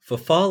For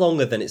far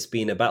longer than it's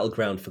been a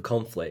battleground for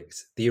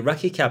conflict, the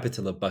Iraqi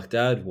capital of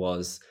Baghdad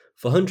was,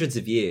 for hundreds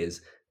of years,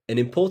 an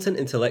important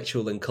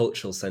intellectual and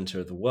cultural centre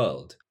of the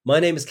world. My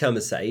name is Kamar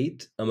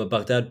Saeed. I'm a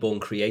Baghdad-born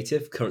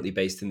creative currently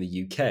based in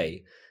the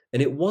UK,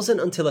 and it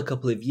wasn't until a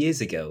couple of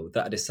years ago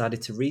that I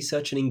decided to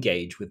research and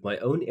engage with my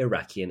own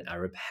Iraqi and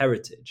Arab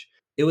heritage.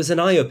 It was an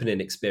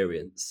eye-opening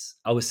experience.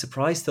 I was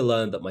surprised to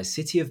learn that my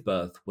city of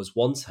birth was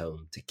once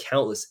home to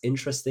countless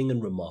interesting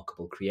and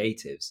remarkable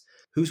creatives,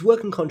 whose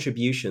work and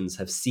contributions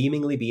have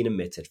seemingly been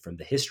omitted from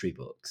the history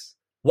books.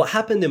 What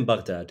Happened in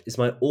Baghdad is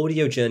my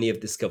audio journey of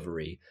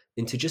discovery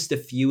into just a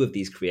few of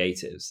these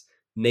creatives,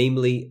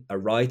 namely a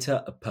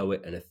writer, a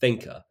poet, and a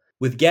thinker,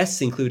 with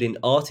guests including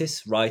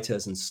artists,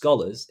 writers, and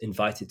scholars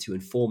invited to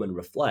inform and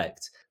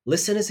reflect.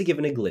 Listeners are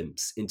given a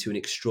glimpse into an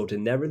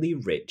extraordinarily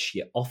rich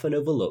yet often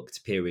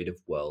overlooked period of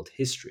world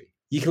history.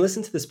 You can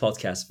listen to this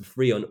podcast for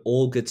free on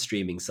all good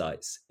streaming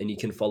sites, and you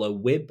can follow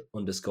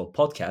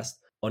WIB_podcast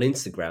on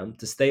Instagram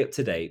to stay up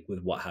to date with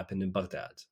what happened in Baghdad.